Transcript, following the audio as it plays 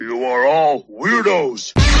You are all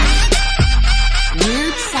weirdos.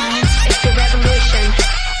 Weird science is the revolution.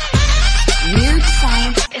 Weird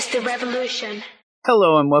science is the revolution.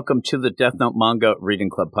 Hello and welcome to the Death Note Manga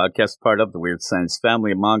Reading Club podcast, part of the Weird Science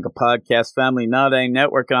family, a manga podcast family, not a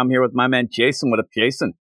network. I'm here with my man Jason. What up,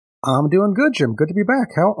 Jason? I'm doing good, Jim. Good to be back.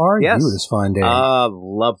 How are you this fine day?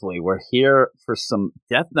 Lovely. We're here for some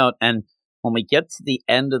Death Note, and when we get to the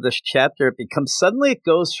end of this chapter, it becomes suddenly it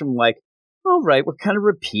goes from like, all right, we're kind of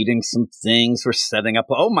repeating some things. We're setting up.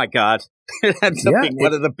 Oh my God, it ends up being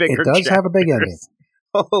one of the bigger. It does chapters. Have a big ending.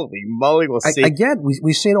 Holy moly, we'll see. Again,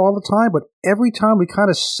 we say it all the time, but every time we kind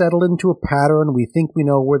of settle into a pattern, we think we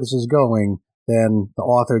know where this is going, then the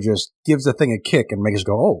author just gives the thing a kick and makes us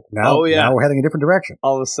go, now we're heading a different direction.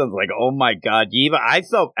 All of a sudden, like, oh my God, I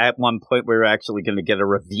thought at one point we were actually going to get a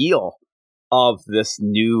reveal of this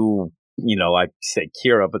new, I say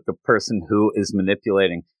Kira, but the person who is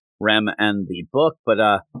manipulating Rem and the book, but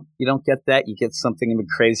you don't get that. You get something even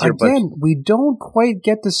crazier. Again, we don't quite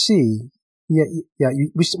get to see. Yeah.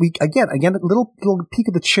 We again a little peek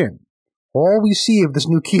of the chin. All we see of this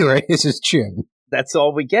new Kira is his chin. That's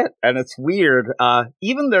all we get, and it's weird.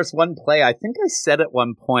 Even there's one play. I think I said at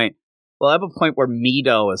one point. Well, I have a point where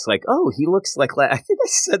Mido is like, "Oh, he looks like." I think I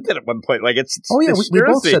said that at one point. Like it's. Oh yeah, we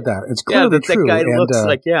both said that. It's clearly true. That guy looks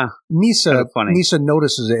like Misa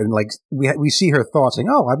notices it, and like we see her thoughts saying,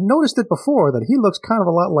 "Oh, I've noticed it before that he looks kind of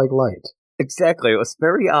a lot like Light." Exactly. It was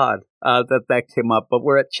very odd that came up, but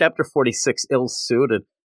we're at chapter 46, ill-suited,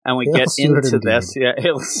 and we get into this. Yeah,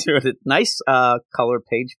 ill-suited. Nice color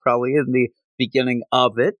page, probably in the beginning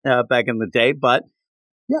of it back in the day, but.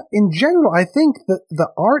 Yeah, in general, I think that the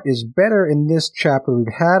art is better in this chapter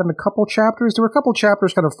we've had in a couple chapters. There were a couple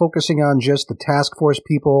chapters kind of focusing on just the task force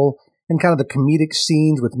people and kind of the comedic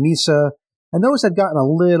scenes with Misa, and those had gotten a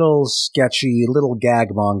little sketchy, little gag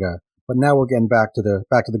manga. But now we're getting back to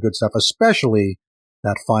the good stuff, especially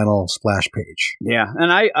that final splash page. Yeah,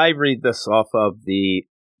 and I read this off of the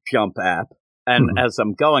Jump app, and as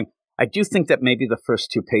I'm going, I do think that maybe the first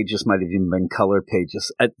two pages might have even been color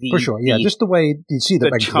pages. For sure, yeah. Just the way you see the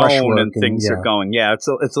like, tone and things are going. Yeah, it's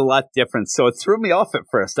a lot different. So it threw me off at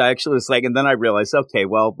first. I actually was like, and then I realized, okay,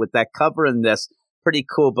 well, with that cover and this, pretty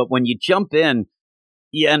cool. But when you jump in,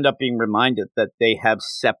 you end up being reminded that they have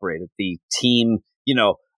separated the team,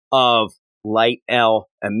 of Light, L,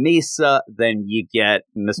 and Misa. Then you get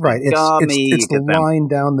Mr. Right, Gami. It's the line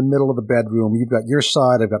down the middle of the bedroom. You've got your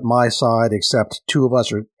side, I've got my side, except two of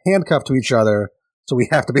us are handcuffed to each other, so we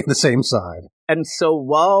have to be on the same side. And so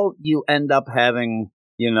while you end up having,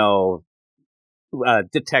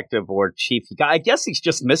 detective or chief, I guess he's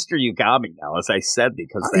just Mr. Yagami now, as I said,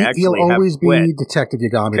 because they actually he'll have always quit. Be Detective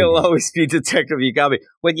Yagami. He'll always be Detective Yagami.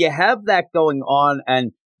 When you have that going on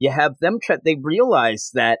and you have them they realize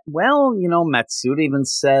that, well, Matsuda even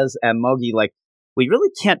says, and Mogi, like, we really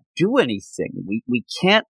can't do anything. We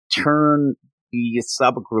can't turn the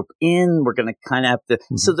Yasaba group in. We're going to kind of have to.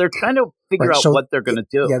 Mm-hmm. So they're trying to figure out what they're going to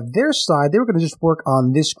do. Yeah, their side, they were going to just work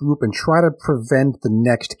on this group and try to prevent the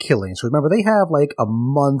next killing. So remember, they have like a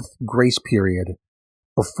month grace period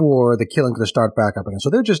before the killing going to start back up again. So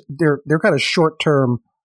they're kind of short term,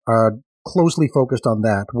 closely focused on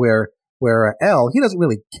that. Where L, he doesn't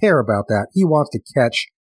really care about that. He wants to catch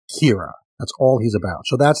Kira. That's all he's about.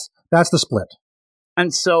 So that's the split.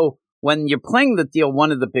 And so when you're playing the deal,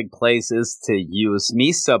 one of the big plays is to use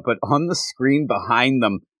Misa, but on the screen behind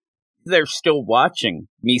them, they're still watching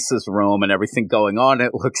Misa's room and everything going on.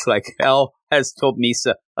 It looks like L has told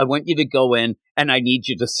Misa, I want you to go in and I need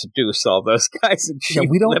you to seduce all those guys. And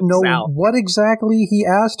we don't know what exactly he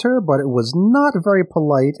asked her, but it was not very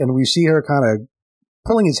polite. And we see her kind of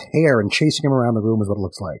pulling his hair and chasing him around the room is what it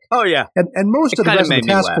looks like. Oh, yeah. And most of the rest of the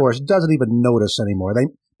task force doesn't even notice anymore.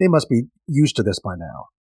 They must be used to this by now.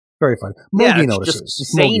 Very funny. Mogi notices.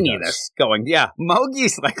 Just zaniness going. Yeah,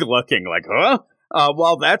 Mogi's like looking like, huh?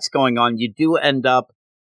 While that's going on, you do end up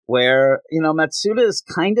where, Matsuda is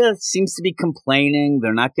kind of seems to be complaining.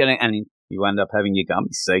 They're not getting, and you end up having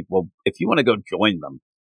Yagami say, well, if you want to go join them,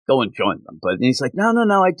 go and join them. But he's like, no,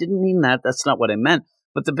 I didn't mean that. That's not what I meant.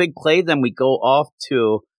 But the big play, then we go off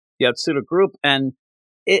to the Atsuda group, and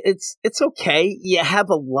it's okay. You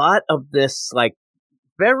have a lot of this, like,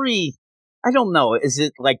 very, I don't know, is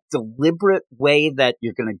it like deliberate way that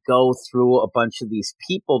you're going to go through a bunch of these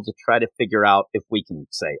people to try to figure out if we can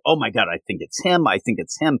say, oh my God, I think it's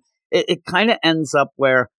him. It kind of ends up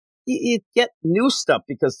where you get new stuff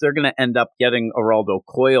because they're going to end up getting Araldo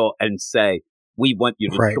Coil and say, we want you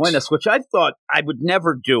to Right. join us, which I thought I would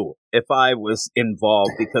never do if I was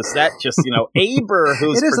involved, because that just, Aber,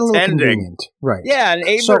 who's It is a little pretending. convenient. Right. Yeah, and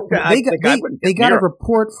Aber, So they got a near.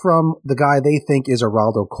 report from the guy they think is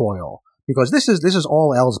Araldo Coyle, because this is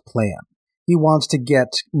all L's plan. He wants to get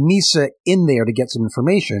Misa in there to get some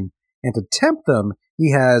information, and to tempt them,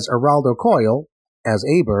 he has Araldo Coyle as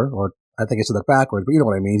Aber, or I think I said that backwards, but you know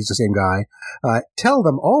what I mean. He's the same guy. Tell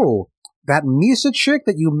them, oh, that Misa chick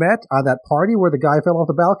that you met on that party where the guy fell off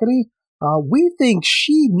the balcony, we think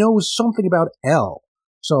she knows something about L.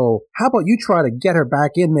 So how about you try to get her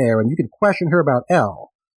back in there and you can question her about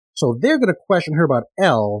L. So they're going to question her about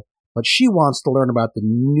L, but she wants to learn about the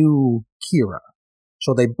new Kira.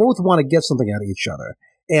 So they both want to get something out of each other.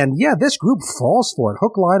 And yeah, this group falls for it,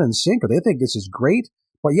 hook, line, and sinker. They think this is great.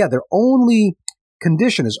 But yeah, their only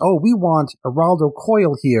condition is, we want Araldo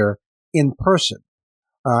Coyle here in person.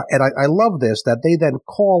 And I love this, that they then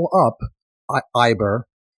call up Iber,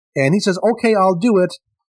 and he says, okay, I'll do it,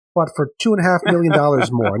 but for $2.5 million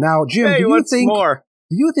more. Now, Jim, Hey, what's more?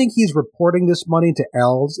 Do you think he's reporting this money to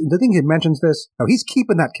Els? Do you think he mentions this? No, he's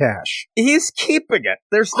keeping that cash. He's keeping it.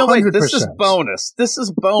 There's no way. This is 100%. bonus. This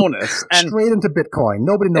is bonus. And straight into Bitcoin.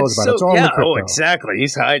 Nobody knows about it. It's all in the crypto. Oh, exactly.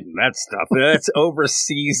 He's hiding that stuff. That's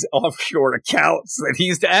overseas offshore accounts that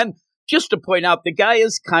he's. And just to point out, the guy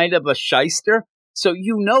is kind of a shyster. So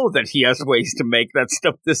you know that he has ways to make that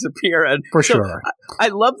stuff disappear. And for so sure. I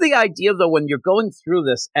love the idea, though, when you're going through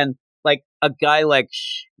this, and like a guy like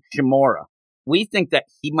Shimura, we think that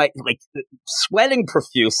he might, like, sweating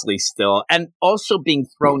profusely still, and also being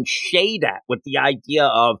thrown shade at with the idea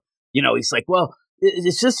of, he's like, well,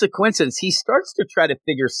 it's just a coincidence. He starts to try to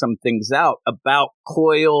figure some things out about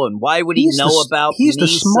Coyle, and why would he know about He's Misa? the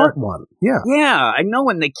smart one. Yeah. Yeah, I know,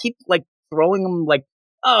 and they keep, like, throwing him, like,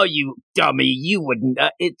 oh, you dummy, you wouldn't.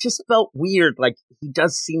 It just felt weird. Like, he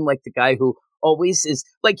does seem like the guy who always is,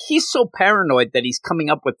 like, he's so paranoid that he's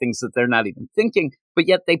coming up with things that they're not even thinking, but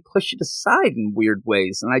yet they push it aside in weird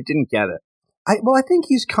ways, and I didn't get it. I think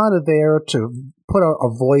he's kind of there to put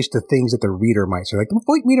a voice to things that the reader might say. Like,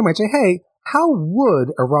 the reader might say, hey, how would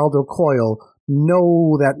Araldo Coyle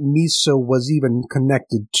know that Misa was even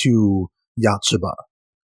connected to Yatsuba?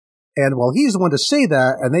 And, well, he's the one to say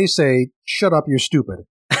that, and they say, shut up, you're stupid.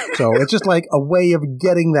 So it's just like a way of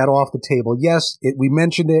getting that off the table. Yes, we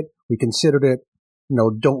mentioned it, we considered it,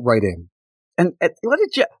 don't write in. And what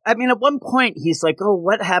did you, at one point he's like, oh,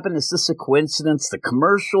 what happened? Is this a coincidence? The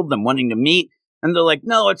commercial, them wanting to meet? And they're like,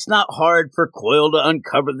 no, it's not hard for Coyle to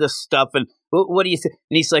uncover this stuff. And what do you think?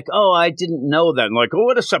 And he's like, oh, I didn't know that. I'm like, oh,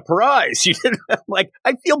 what a surprise. You didn't. I'm like,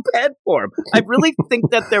 I feel bad for him. I really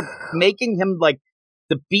think that they're making him like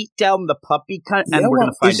the beat down the puppy kind, and we're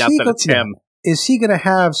going to find out that it's him. Is he going to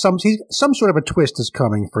have some sort of a twist is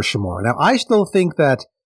coming for Shimura? Now, I still think that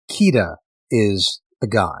Kita is the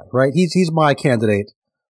guy, right? He's my candidate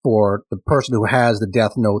for the person who has the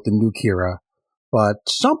Death Note, the new Kira. But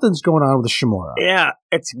something's going on with Shimura. Yeah,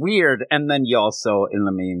 it's weird. And then you also,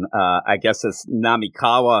 I guess it's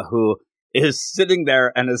Namikawa, who is sitting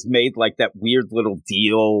there and has made like that weird little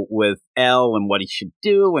deal with L and what he should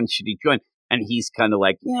do and should he join. And he's kind of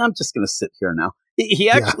like, yeah, I'm just going to sit here now. He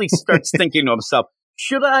actually starts thinking to himself,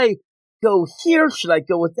 should I go here? Should I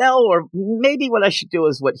go with L? Or maybe what I should do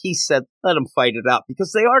is what he said, let them fight it out.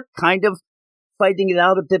 Because they are kind of fighting it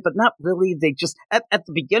out a bit, but not really. They just, at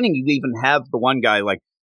the beginning, you even have the one guy like,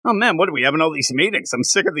 oh man, what are we having all these meetings? I'm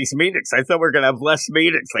sick of these meetings. I thought we were going to have less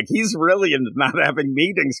meetings. Like, he's really into not having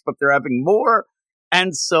meetings, but they're having more.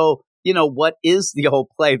 And so, what is the whole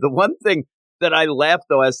play? The one thing that I laugh,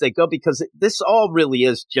 though, as they go, because this all really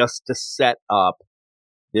is just to set up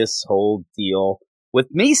this whole deal with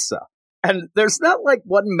Misa. And there's not like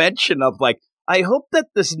one mention of like, I hope that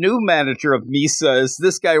this new manager of Misa is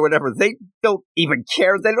this guy or whatever. They don't even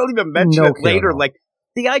care. They don't even mention it later. Like,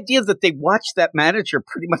 the idea that they watched that manager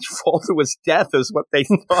pretty much fall to his death is what they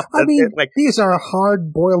thought. These are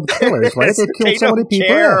hard-boiled killers, right? They've killed so many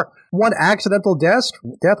people. Yeah. One accidental death,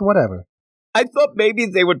 whatever. I thought maybe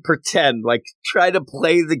they would pretend, like, try to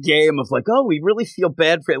play the game of like, oh, we really feel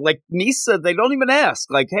bad for it. Like, Misa, they don't even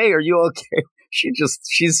ask, like, hey, are you okay?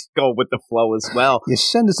 She's going with the flow as well. You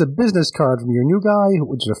send us a business card from your new guy,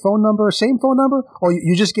 which is a phone number, same phone number? Oh,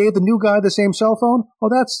 you just gave the new guy the same cell phone? Oh,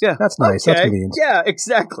 that's nice. Okay. That's convenient. Yeah,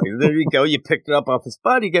 exactly. There you go. You picked it up off his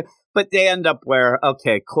body. But they end up where,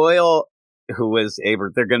 okay, Coyle, who is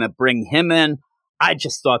Aber, they're going to bring him in. I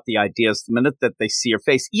just thought the idea is the minute that they see her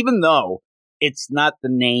face, even though it's not the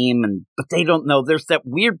name, but they don't know. There's that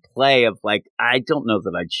weird play of like, I don't know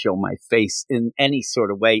that I'd show my face in any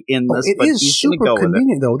sort of way in this. It is super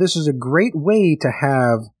convenient, though. This is a great way to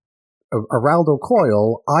have Araldo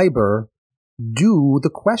Coyle, Iber, do the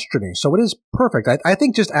questioning. So it is perfect. I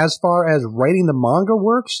think just as far as writing the manga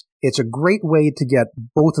works, it's a great way to get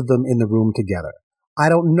both of them in the room together. I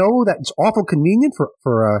don't know that it's awful convenient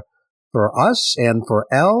for us and for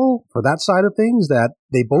L, for that side of things, that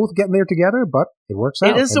they both get in there together, but it works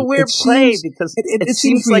out. It is a weird play because it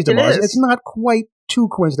seems like it is. It's not quite too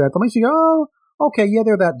coincidental. It makes you go, oh, okay, yeah,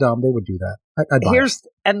 they're that dumb. They would do that.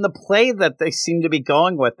 And the play that they seem to be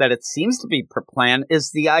going with, that it seems to be per plan,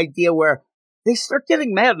 is the idea where they start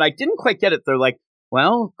getting mad. And I didn't quite get it. They're like,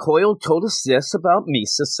 well, Coyle told us this about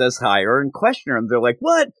Misa, says hire and questioner him. They're like,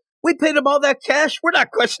 what? We paid him all that cash? We're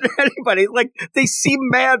not questioning anybody. Like, they seem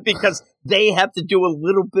mad because they have to do a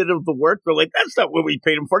little bit of the work. They're like, that's not what we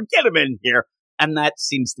paid him for. Get him in here. And that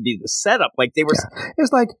seems to be the setup. Like they were. Yeah.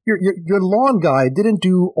 It's like your lawn guy didn't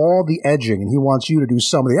do all the edging, and he wants you to do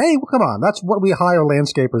some of the. Hey, come on, that's what we hire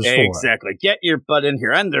landscapers for. Exactly. Get your butt in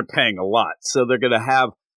here, and they're paying a lot, so they're going to have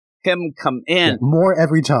him come in. Yeah, more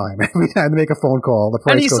every time. Every time they make a phone call, the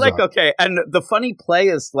price and he's goes like, up. okay. And the funny play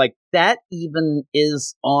is like that. Even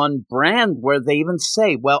is on brand, where they even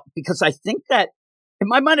say, well, because I think that in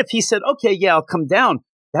my mind, if he said, okay, yeah, I'll come down,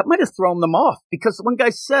 that might have thrown them off, because one guy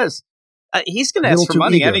says. He's going to ask for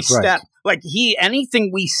money.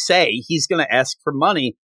 Anything we say, he's going to ask for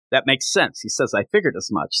money. That makes sense. He says, I figured as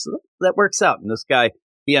much. So that works out. And this guy,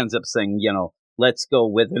 he ends up saying, let's go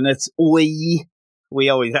with, and it's oi.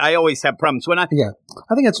 I always have problems when I think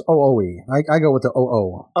it's OOE. I go with the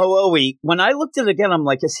OO. OOE. When I looked at it again, I'm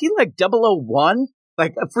like, is he like 001?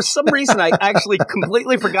 Like, for some reason, I actually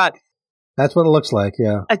completely forgot. That's what it looks like,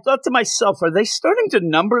 yeah. I thought to myself, are they starting to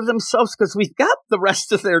number themselves? Because we've got the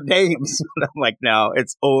rest of their names. But I'm like, no,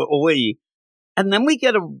 it's OOE. And then we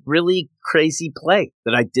get a really crazy play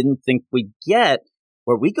that I didn't think we'd get,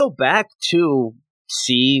 where we go back to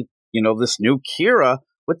see, this new Kira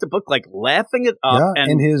with the book, like laughing it up. Yeah,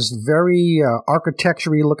 in his very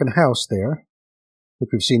architecture-y looking house there,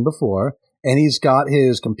 which we've seen before. And he's got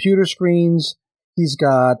his computer screens. He's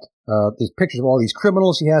got these pictures of all these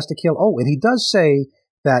criminals he has to kill. Oh, and he does say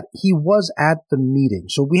that he was at the meeting.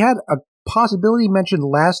 So we had a possibility mentioned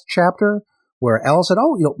last chapter where Elle said,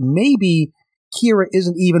 maybe Kira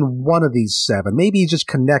isn't even one of these 7. Maybe he's just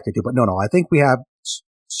connected to. But no, I think we have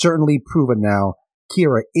certainly proven now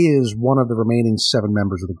Kira is one of the remaining 7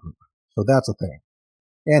 members of the group. So that's a thing.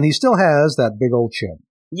 And he still has that big old chin.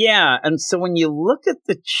 Yeah, and so when you look at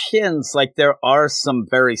the chins, like there are some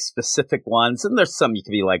very specific ones, and there's some you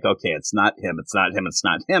can be like, okay, it's not him, it's not him, it's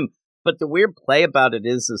not him. But the weird play about it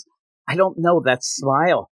is I don't know, that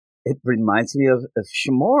smile, it reminds me of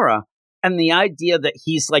Shimura, and the idea that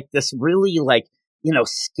he's like this really like,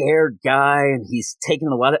 scared guy, and he's taking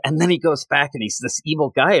a lot of, and then he goes back and he's this evil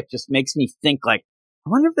guy. It just makes me think like, I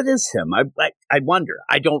wonder if it is him. I wonder.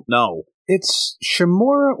 I don't know. It's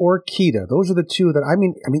Shimura or Kita. Those are the two that, I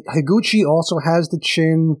mean, Higuchi also has the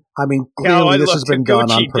chin. I mean, clearly this has been done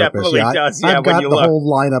on purpose. Yeah, does. I've got the whole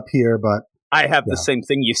lineup here, but I have the same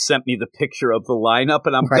thing. You sent me the picture of the lineup,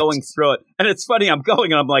 and I'm going through it. And it's funny, I'm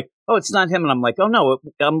going, and I'm like, oh, it's not him. And I'm like, oh, no,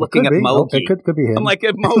 I'm looking at Mogi. It could be him. I'm like,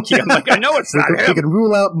 at Mogi. I'm like, I know it's not him. We can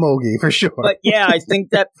rule out Mogi, for sure. But yeah, I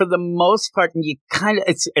think that for the most part, and you kind of,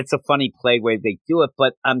 it's a funny play way they do it,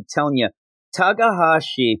 but I'm telling you,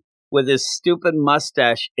 Takahashi, with his stupid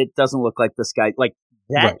mustache, it doesn't look like this guy. Like,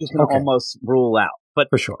 that you can almost rule out. But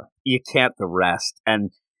for sure, you can't the rest.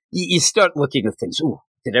 And you start looking at things. Ooh.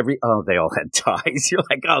 They all had ties. You're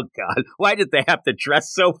like, oh God, why did they have to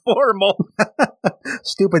dress so formal?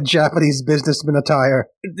 Stupid Japanese businessman attire.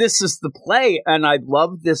 This is the play, and I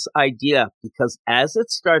love this idea because as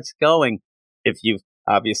it starts going, if you've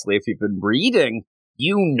been reading,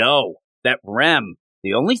 that Rem,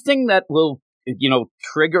 the only thing that will,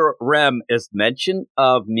 trigger Rem is mention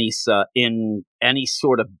of Misa in any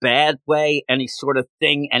sort of bad way, any sort of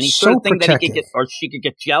thing, sort of thing that he could get, or she could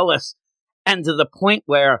get jealous. And to the point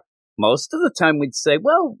where most of the time we'd say,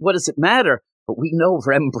 well, what does it matter? But we know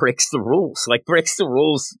Rem breaks the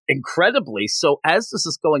rules incredibly. So as this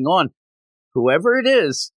is going on, whoever it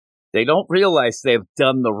is, they don't realize they've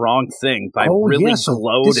done the wrong thing by gloating. This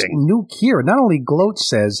new Kira, not only gloats,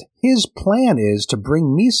 says his plan is to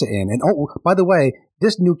bring Misa in. And by the way,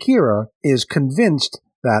 this new Kira is convinced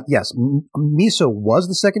that, yes, Misa was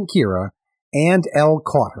the second Kira and Elle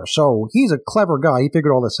caught her. So he's a clever guy. He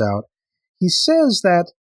figured all this out. He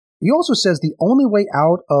also says the only way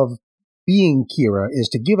out of being Kira is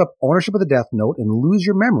to give up ownership of the Death Note and lose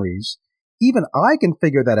your memories. Even I can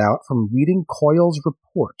figure that out from reading Coyle's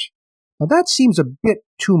report. Now that seems a bit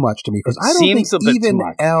too much to me, because I don't think even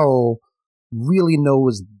Elle really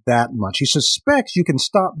knows that much. He suspects you can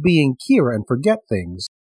stop being Kira and forget things,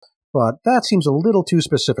 but that seems a little too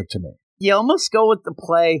specific to me. you almost go with the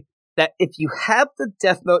play that if you have the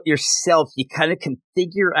Death Note yourself, you kind of can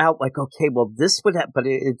figure out like, okay, well, this would have, but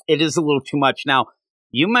it is a little too much. Now,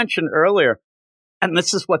 you mentioned earlier, and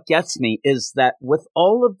this is what gets me, is that with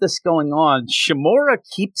all of this going on, Shimura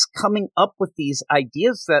keeps coming up with these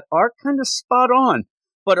ideas that are kind of spot on,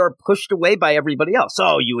 but are pushed away by everybody else.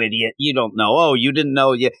 Oh, you idiot. You don't know. Oh, you didn't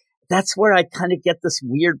know. That's where I kind of get this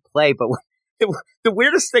weird play. But the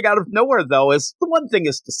weirdest thing out of nowhere, though, is the one thing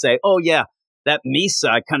is to say, oh, yeah, that Misa,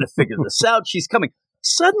 I kind of figured this out. She's coming.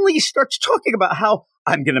 Suddenly he starts talking about how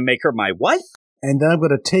I'm going to make her my wife. And then I'm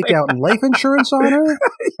going to take out life insurance on her.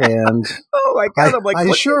 And oh my God, I'm like,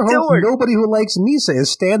 I sure hope nobody who likes Misa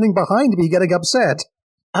is standing behind me getting upset.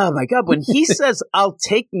 Oh my God, when he says, I'll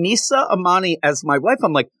take Misa Amani as my wife,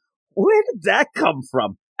 I'm like, where did that come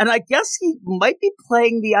from? And I guess he might be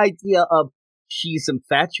playing the idea of she's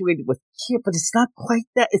infatuated with Kira, but it's not quite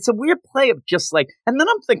that. It's a weird play of just like, and then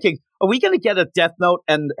I'm thinking, are we going to get a Death Note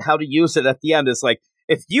and how to use it at the end? Is like,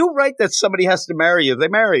 if you write that somebody has to marry you, they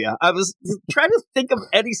marry you. I was trying to think of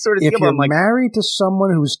any sort of deal. If you're like, married to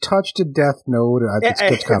someone who's touched a Death Note,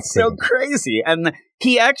 it's so crazy. And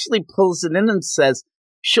he actually pulls it in and says,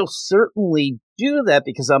 she'll certainly do that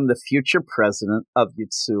because I'm the future president of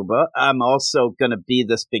Yotsuba. I'm also going to be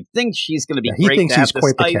this big thing. She's going to be great to have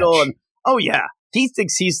this idol. And, oh, yeah. He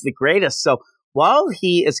thinks he's the greatest. So while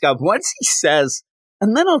he is gone, once he says,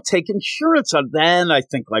 and then I'll take insurance on, then I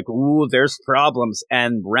think like, ooh, there's problems.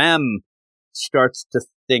 And Rem starts to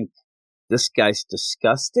think this guy's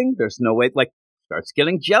disgusting. There's no way, like, starts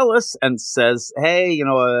getting jealous and says, hey,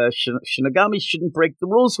 Shinigami shouldn't break the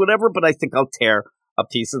rules, whatever, but I think I'll tear a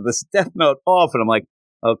piece of this Death Note off. And I'm like,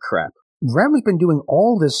 oh, crap. Rem has been doing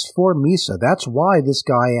all this for Misa. That's why this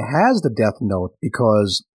guy has the Death Note,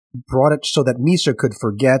 because brought it so that Misa could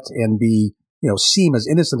forget and be, seem as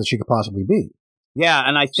innocent as she could possibly be. Yeah,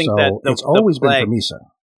 and I think so that it's always been for Misa.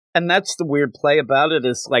 And that's the weird play about it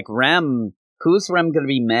is like Rem, who's Rem going to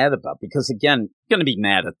be mad about? Because again, going to be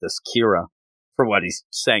mad at this Kira for what he's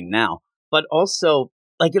saying now. But also,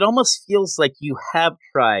 like, it almost feels like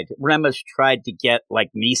Rem has tried to get like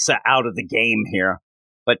Misa out of the game here,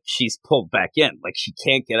 but she's pulled back in. Like she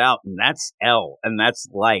can't get out, and that's L, and that's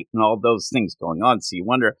light, and all those things going on. So you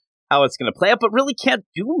wonder how it's going to play out, but really can't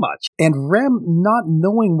do much. And Rem not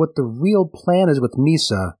knowing what the real plan is with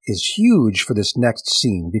Misa is huge for this next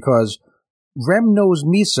scene, because Rem knows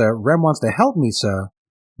Misa, Rem wants to help Misa,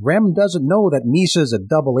 Rem doesn't know that Misa's a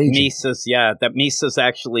double agent. That Misa's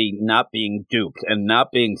actually not being duped and not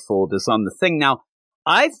being fooled is on the thing. Now,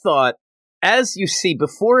 I thought, as you see,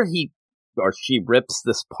 before she rips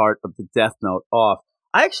this part of the Death Note off,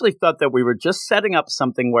 I actually thought that we were just setting up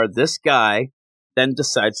something where this guy then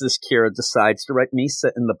this Kira decides to write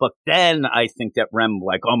Misa in the book. Then I think that Rem,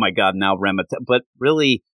 like, oh my God, now Rem, but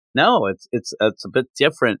really, no, it's a bit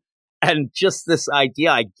different. And just this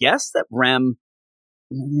idea, I guess that Rem,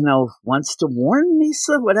 wants to warn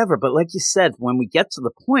Misa, whatever. But like you said, when we get to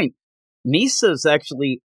the point, Misa is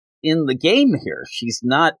actually in the game here. She's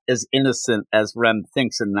not as innocent as Rem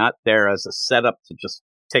thinks and not there as a setup to just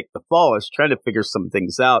take the fall. I was trying to figure some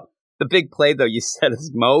things out. The big play, though, you said,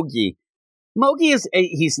 is Mogi. Mogi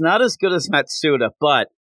he's not as good as Matsuda, but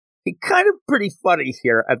he's kind of pretty funny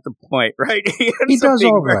here at the point, right? He does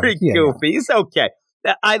all right. Very goofy. He's okay.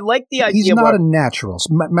 I like the idea. He's not a natural.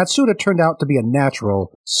 Matsuda turned out to be a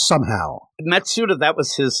natural somehow. Matsuda, that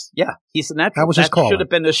was his, he's a natural. That was his calling. That should have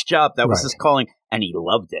been his job. That was his calling, and he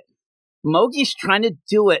loved it. Mogi's trying to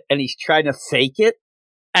do it, and he's trying to fake it,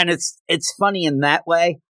 and it's funny in that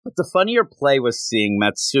way. But the funnier play was seeing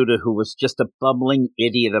Matsuda, who was just a bumbling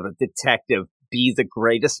idiot of a detective, be the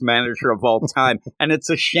greatest manager of all time. And it's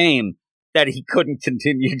a shame that he couldn't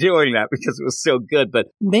continue doing that because it was so good. But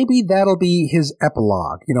maybe that'll be his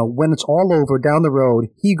epilogue. When it's all over down the road,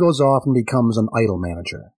 he goes off and becomes an idol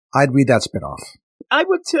manager. I'd read that spinoff. I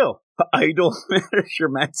would too. Idol manager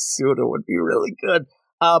Matsuda would be really good.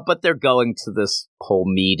 But they're going to this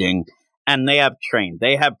whole meeting and they have trained.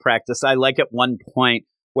 They have practice. I like at one point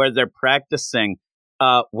where they're practicing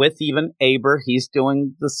with even Aber. He's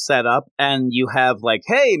doing the setup, and you have like,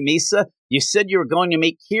 hey, Misa, you said you were going to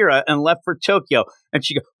meet Kira and left for Tokyo. And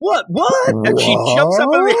she goes, what? And she jumps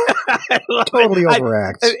up. Totally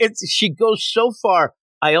overact. She goes so far.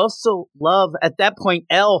 I also love, at that point,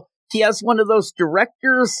 he has one of those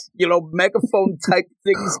directors, megaphone type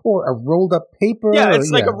things. Or a rolled up paper. Yeah,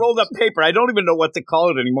 it's like a rolled up paper. I don't even know what to call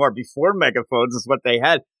it anymore. Before megaphones is what they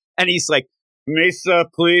had. And he's like, Misa,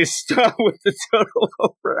 please stop with the total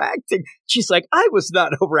overacting. She's like, I was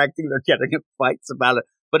not overacting. They're getting in fights about it.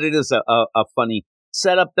 But it is a funny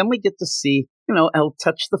setup. Then we get to see, Elle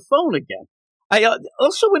touch the phone again. I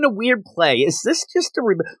also in a weird play. Is this just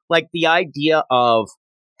like the idea of,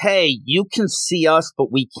 hey, you can see us,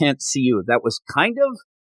 but we can't see you? That was kind of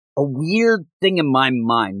a weird thing in my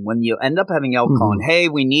mind when you end up having El calling, hey,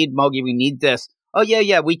 we need Mogi, we need this. Oh,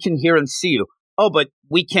 yeah, we can hear and see you. Oh, but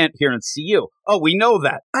we can't hear and see you. Oh, we know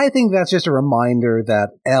that. I think that's just a reminder that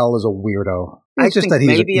El is a weirdo. It's just that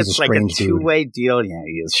maybe he's it's a like a strange two-way deal. Yeah,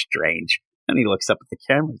 he is strange. And he looks up at the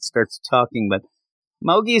camera and starts talking, but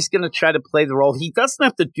Mogi's going to try to play the role. He doesn't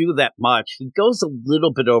have to do that much. He goes a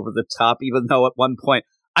little bit over the top, even though at one point,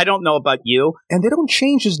 I don't know about you. And they don't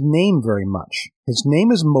change his name very much. His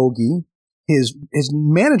name is Mogi. His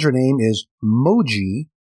manager name is Moji.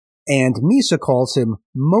 And Misa calls him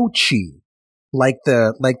Mochi, like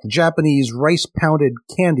the Japanese rice pounded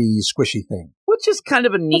candy squishy thing. Which is kind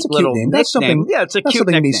of a neat little name. Nickname. That's something. Yeah, it's a that's cute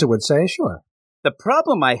something nickname. Misa would say. Sure. The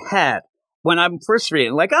problem I had when I'm first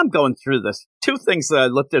reading, like I'm going through this, two things that I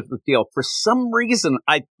looked at the deal. For some reason,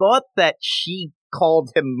 I thought that she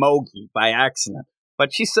called him Mogi by accident,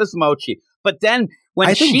 but she says Mochi. But then when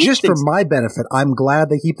I think just for my benefit, I'm glad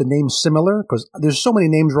they keep the names similar because there's so many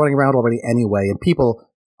names running around already anyway, and people.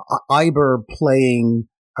 Iber playing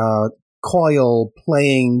Coil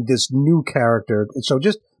playing this new character. So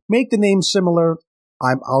just make the name similar.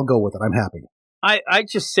 I'll go with it. I'm happy. I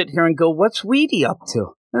just sit here and go, what's Weedy up to?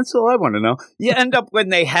 That's all I want to know. You end up when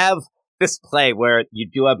they have this play where you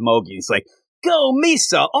do have Mogi. He's like, go,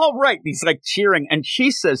 Misa. All right. He's like cheering. And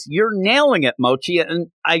she says, you're nailing it, Mochi. And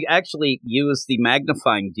I actually used the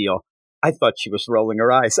magnifying deal. I thought she was rolling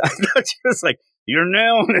her eyes. I thought she was like, you're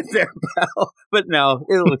nailing it there, pal. But no,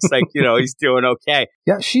 it looks like, he's doing okay.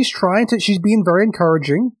 Yeah, she's being very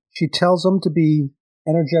encouraging. She tells him to be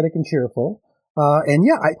energetic and cheerful. And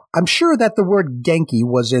yeah, I'm sure that the word Genki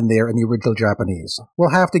was in there in the original Japanese. We'll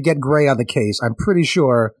have to get Gray on the case. I'm pretty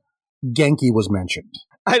sure Genki was mentioned.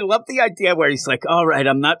 I love the idea where he's like, all right,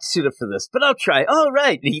 I'm not suited for this, but I'll try. All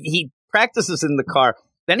right. He practices in the car.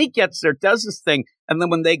 Then he gets there, does his thing, and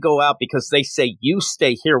then when they go out, because they say, you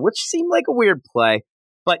stay here, which seemed like a weird play,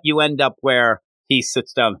 but you end up where he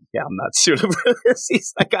sits down, yeah, I'm not suited for this.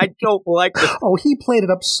 He's like, I don't like this. Oh, he played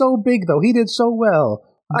it up so big, though. He did so well.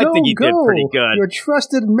 I think he did pretty good. Your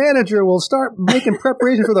trusted manager will start making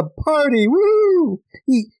preparation for the party. Woo!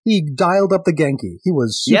 He dialed up the Genki. He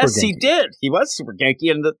was super Yes, Genki. he did. He was super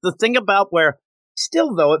Genki. And the thing about where,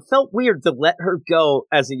 still, though, it felt weird to let her go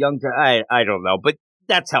as a young girl. I don't know, but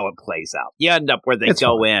that's how it plays out. You end up where they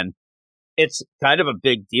go in. It's kind of a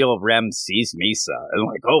big deal. Rem sees Misa. And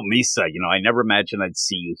like, oh, Misa, I never imagined I'd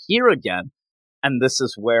see you here again. And this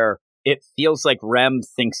is where it feels like Rem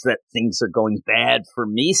thinks that things are going bad for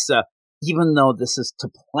Misa, even though this is to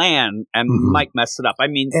plan and might mess it up. I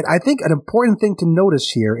mean, and I think an important thing to notice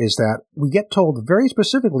here is that we get told very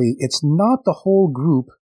specifically it's not the whole group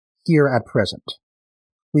here at present.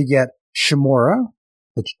 We get Shimura,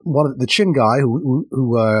 the Chin guy who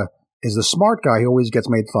is the smart guy who always gets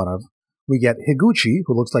made fun of. We get Higuchi,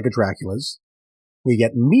 who looks like a Dracula's. We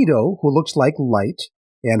get Mido, who looks like Light,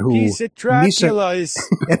 and who He's a Dracula's.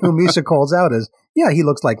 and who Misa calls out as, yeah, he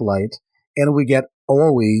looks like Light. And we get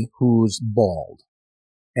Owie, who's bald.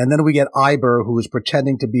 And then we get Iber, who is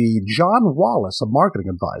pretending to be John Wallace, a marketing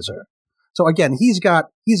advisor. So again, he's got,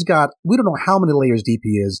 we don't know how many layers deep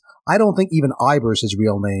he is. I don't think even Iber is his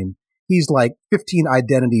real name. He's like 15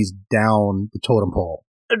 identities down the totem pole.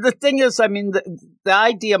 The thing is, I mean, the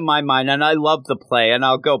idea in my mind, and I love the play, and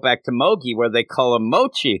I'll go back to Mogi where they call him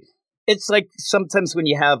Mochi. It's like sometimes when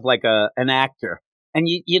you have like an actor and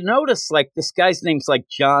you notice like this guy's name's like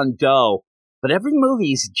John Doe, but every movie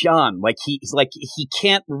he's John. Like he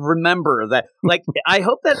can't remember that. Like I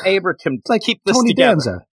hope that Aber can like keep this Tony together.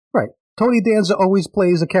 Danza. Right. Tony Danza always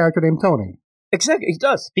plays a character named Tony. Exactly, he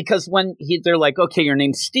does. Because when they're like, okay, your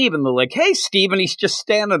name's Steve, and they're like, hey, Steve, and he's just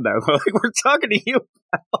standing there. We're like, we're talking to you,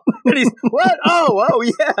 pal. And he's, what? Oh,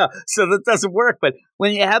 yeah. So that doesn't work. But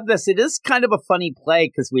when you have this, it is kind of a funny play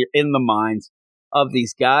because we're in the minds of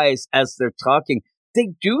these guys as they're talking.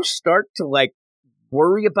 They do start to, like,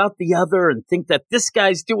 worry about the other and think that this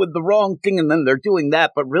guy's doing the wrong thing, and then they're doing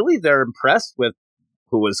that. But really, they're impressed with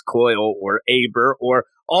who is Coyle or Aber or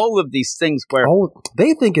all of these things where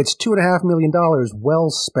they think it's $2.5 million well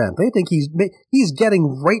spent. They think he's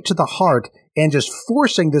getting right to the heart and just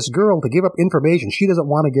forcing this girl to give up information she doesn't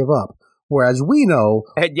want to give up. Whereas we know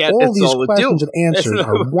all these questions and answers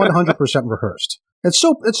are 100% rehearsed. It's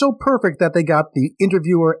so perfect that they got the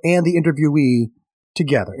interviewer and the interviewee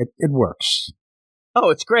together. It works. Oh,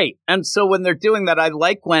 it's great. And so when they're doing that, I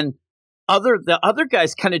like when the other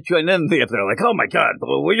guys kind of join in. They're like, oh my God,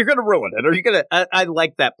 well, you're going to ruin it. Or you're going to, I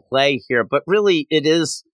like that play here, but really it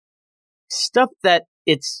is stuff that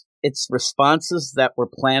it's it's responses that were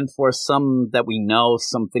planned for, some that we know,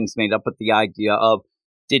 some things made up with the idea of,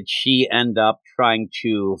 did she end up trying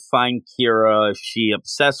to find Kira? Is she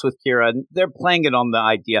obsessed with Kira? And they're playing it on the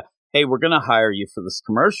idea, hey, we're going to hire you for this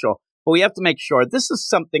commercial. But we have to make sure this is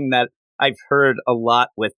something that I've heard a lot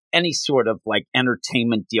with any sort of like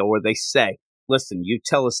entertainment deal where they say, listen, you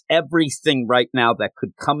tell us everything right now that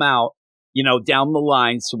could come out, down the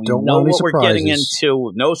line. So we know what we're getting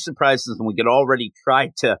into, no surprises, and we could already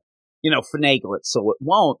try to, finagle it so it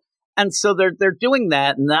won't. And so they're doing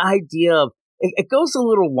that. And the idea of, it goes a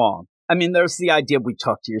little long. I mean, there's the idea we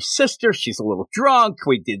talked to your sister. She's a little drunk.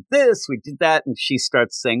 We did this, we did that. And she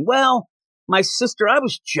starts saying, well, my sister, I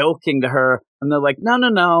was joking to her. And they're like,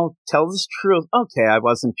 no, tell the truth. Okay, I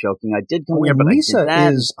wasn't joking. I did come here, but Lisa I did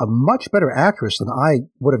that. is a much better actress than I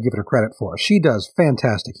would have given her credit for. She does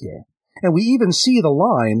fantastic here. And we even see the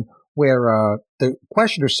line where the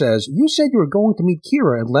questioner says, you said you were going to meet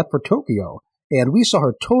Kira and left for Tokyo. And we saw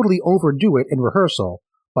her totally overdo it in rehearsal.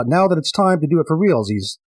 But now that it's time to do it for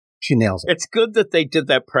realsies, she nails it. It's good that they did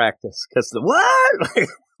that practice, because the what?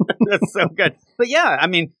 That's so good. But yeah, I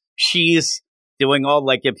mean, she's doing all,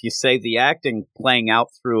 like, if you say the acting playing out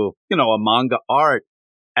through, a manga art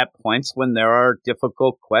at points when there are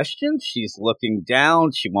difficult questions. She's looking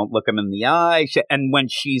down. She won't look him in the eye. And when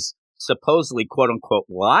she's supposedly, quote unquote,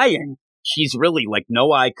 lying, she's really like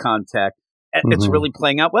no eye contact. It's really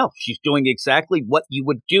playing out well. She's doing exactly what you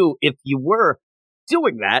would do if you were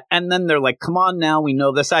doing that. And then they're like, come on now, we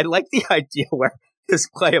know this. I like the idea where this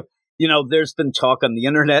play of, there's been talk on the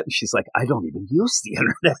internet, and she's like, I don't even use the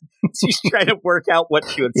internet. She's trying to work out what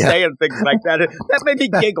she would say and things like that. That made me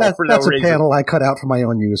giggle for no reason. That's a panel I cut out for my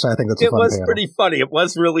own use. I think that's a fun panel. It was pretty funny. It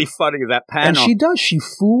was really funny, that panel. And she does. She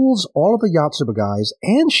fools all of the Yotsuba guys,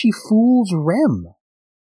 and she fools Rem,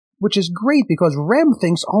 which is great because Rem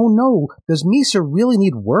thinks, oh no, does Misa really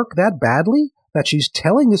need work that badly that she's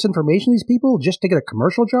telling this information to these people just to get a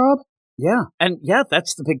commercial job? Yeah. And yeah,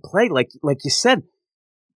 that's the big play. Like you said,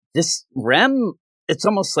 this Rem, it's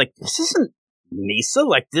almost like, this isn't Misa.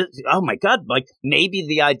 Like, this, oh my God, like maybe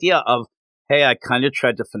the idea of, hey, I kind of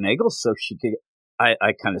tried to finagle so she could, I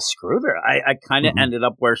kind of screwed her. I kind of ended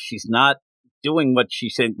up where she's not doing what she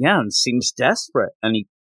said. Yeah, and seems desperate. And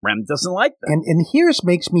Rem doesn't like that. And here's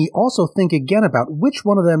makes me also think again about which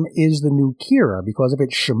one of them is the new Kira, because if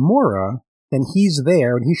it's Shimura, then he's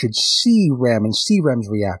there and he should see Rem and see Rem's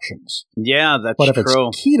reactions. Yeah, that's true. But if it's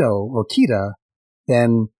Kito or Kita,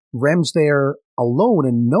 then Rem's there alone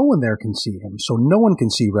and no one there can see him. So no one can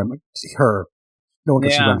see her. No one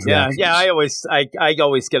can see Rem's reactions. Yeah, I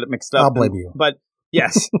always get it mixed up. I'll blame you. But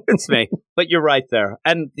yes, it's me. But you're right there.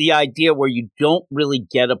 And the idea where you don't really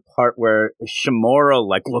get a part where Shimura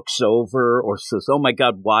like looks over or says, oh my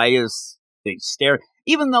God, why is they staring?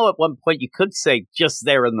 Even though at one point you could say just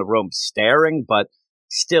there in the room staring, but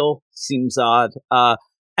still seems odd.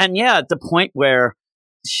 And yeah, at the point where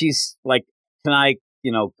she's like, can I,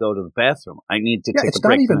 go to the bathroom? I need to take a break. It's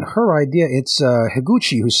not even her idea. It's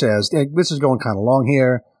Higuchi who says, this is going kind of long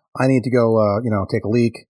here. I need to go, take a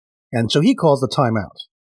leak. And so he calls the timeout.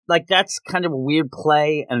 Like, that's kind of a weird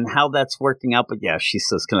play and how that's working out. But yeah, she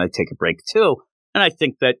says, can I take a break too? And I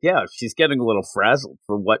think that, yeah, she's getting a little frazzled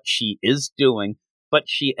for what she is doing. But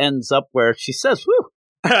she ends up where she says, whew.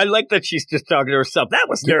 I like that she's just talking to herself. That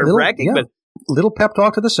was nerve-wracking. Yeah. But little pep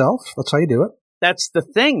talk to the self. That's how you do it. That's the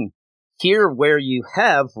thing. Here where you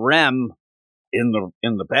have Rem in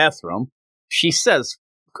the bathroom, she says,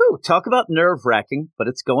 whew, talk about nerve-wracking, but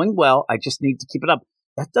it's going well. I just need to keep it up.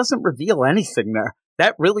 That doesn't reveal anything there.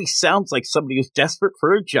 That really sounds like somebody who's desperate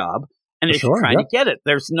for a job and is trying to get it.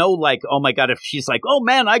 There's no like, oh my God, if she's like, oh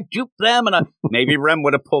man, I duped them, and maybe Rem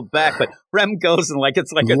would have pulled back, but Rem goes and like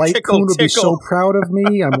it's like a tickle. Light would be so proud of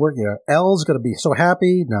me. I'm working. Elle's gonna be so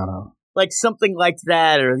happy. No. Like something like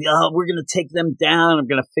that, or we're gonna take them down. I'm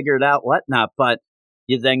gonna figure it out, whatnot. But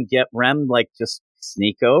you then get Rem like just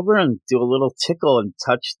sneak over and do a little tickle and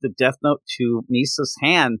touch the Death Note to Misa's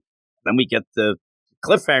hand. Then we get the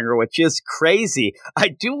cliffhanger, which is crazy. I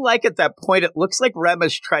do like at that point, it looks like Rem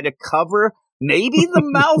is trying to cover maybe the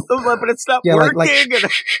mouth of it, but it's not working.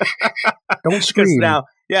 Like, don't scream.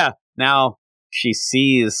 Now she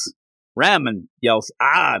sees Rem and yells,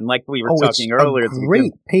 and like we were talking earlier. It's a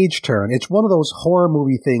great page turn. It's one of those horror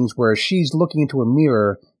movie things where she's looking into a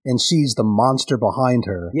mirror and sees the monster behind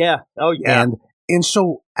her. Yeah. Oh, yeah. And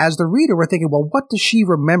so, as the reader, we're thinking, well, what does she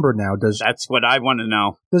remember now? That's what I want to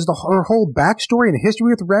know. Does her whole backstory and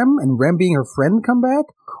history with Rem and Rem being her friend come back?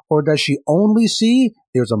 Or does she only see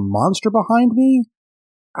there's a monster behind me?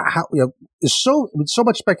 It's so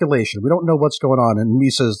much speculation. We don't know what's going on. And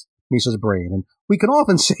Misa's Misa's brain. And we can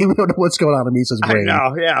often say we don't know what's going on in Misa's brain. I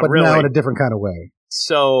know, yeah, but really. now in a different kind of way.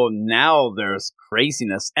 So now there's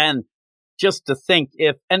craziness. And just to think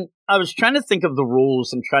and I was trying to think of the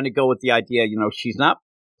rules and trying to go with the idea, she's not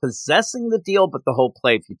possessing the deal, but the whole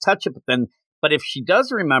play, if you touch it, but if she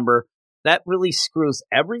does remember, that really screws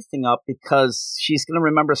everything up because she's going to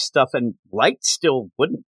remember stuff and Light still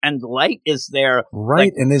wouldn't. And Light is there.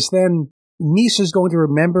 Right. And then Misa's going to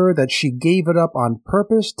remember that she gave it up on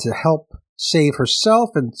purpose to help save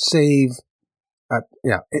herself and save.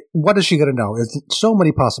 What is she going to know? It's so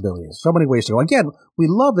many possibilities, so many ways to go. Again, we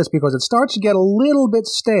love this because it starts to get a little bit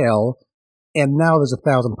stale, and now there's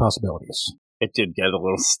 1,000 possibilities. It did get a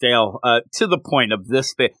little stale to the point of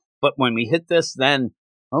this bit. But when we hit this, then,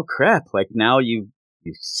 oh crap, like now you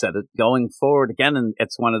set it going forward again. And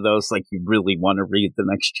it's one of those, like, you really want to read the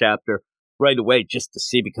next chapter right away just to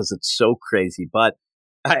see because it's so crazy. But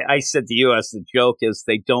I said to you as the joke is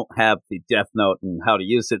they don't have the Death Note and how to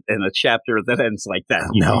use it in a chapter that ends like that.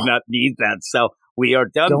 You do not need that. So we are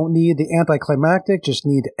done. Don't need the anticlimactic. Just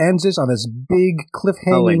need ends this on this big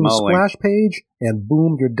cliffhanging splash page, and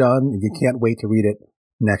boom, you're done. And you can't wait to read it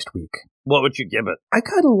next week. What would you give it? I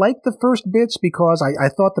kind of liked the first bits because I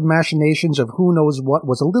thought the machinations of who knows what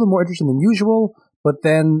was a little more interesting than usual. But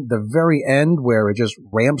then the very end where it just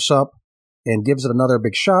ramps up and gives it another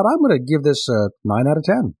big shot, I'm going to give this a 9 out of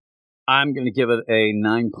 10. I'm going to give it a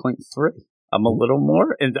 9.3. I'm a little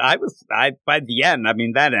more. And by the end, I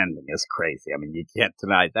mean, that ending is crazy. I mean, you can't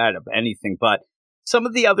deny that of anything. But some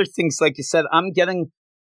of the other things, like you said, I'm getting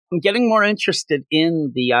more interested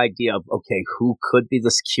in the idea of, okay, who could be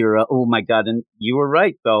this Kira? Oh, my God. And you were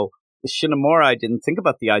right, though. Shinomura, I didn't think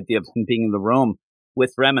about the idea of him being in the room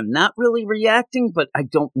with Rem and not really reacting, but I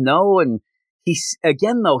don't know. And he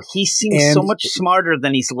seems so much smarter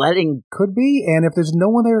than he's letting. Could be. And if there's no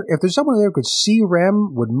one there, if there's someone there who could see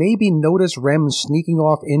Rem, would maybe notice Rem sneaking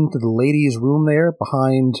off into the ladies' room there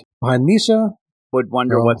behind Misa. Would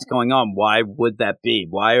wonder what's going on. Why would that be?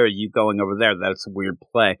 Why are you going over there? That's a weird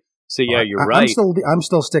play. So yeah, you're right. I'm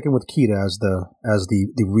still sticking with Kita as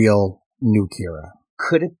the real new Kira.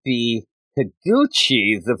 Could it be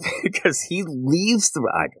Higuchi? Because he leaves the.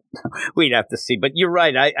 I don't know. We'd have to see. But you're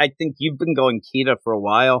right. I think you've been going Kita for a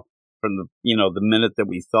while from the minute that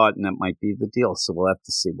we thought, and that might be the deal. So we'll have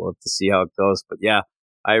to see. We'll have to see how it goes. But yeah,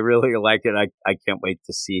 I really like it. I can't wait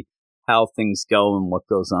to see how things go and what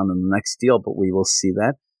goes on in the next deal, but we will see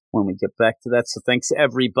that when we get back to that. So thanks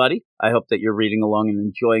everybody. I hope that you're reading along and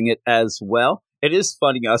enjoying it as well. It is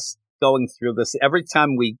funny us going through this. Every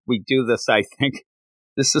time we do this, I think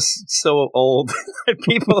this is so old.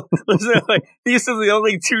 People listen, like, these are the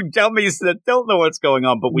only two dummies that don't know what's going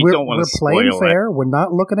on, but don't want to spoil it. We're playing fair. We're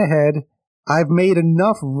not looking ahead. I've made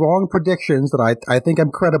enough wrong predictions that I think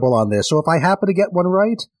I'm credible on this. So if I happen to get one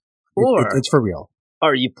right, it's for real.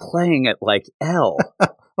 Are you playing it like L?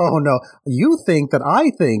 Oh, no. You think that I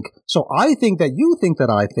think, so I think that you think that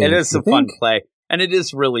I think. It is a fun play, and it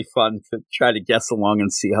is really fun to try to guess along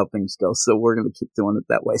and see how things go. So we're going to keep doing it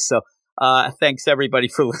that way. So thanks, everybody,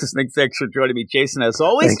 for listening. Thanks for joining me, Jason, as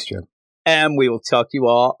always. Thanks, Jim. And we will talk to you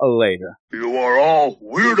all later. You are all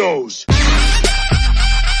weirdos.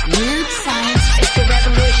 Weird science is the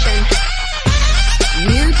revolution.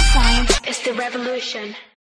 Weird science is the revolution.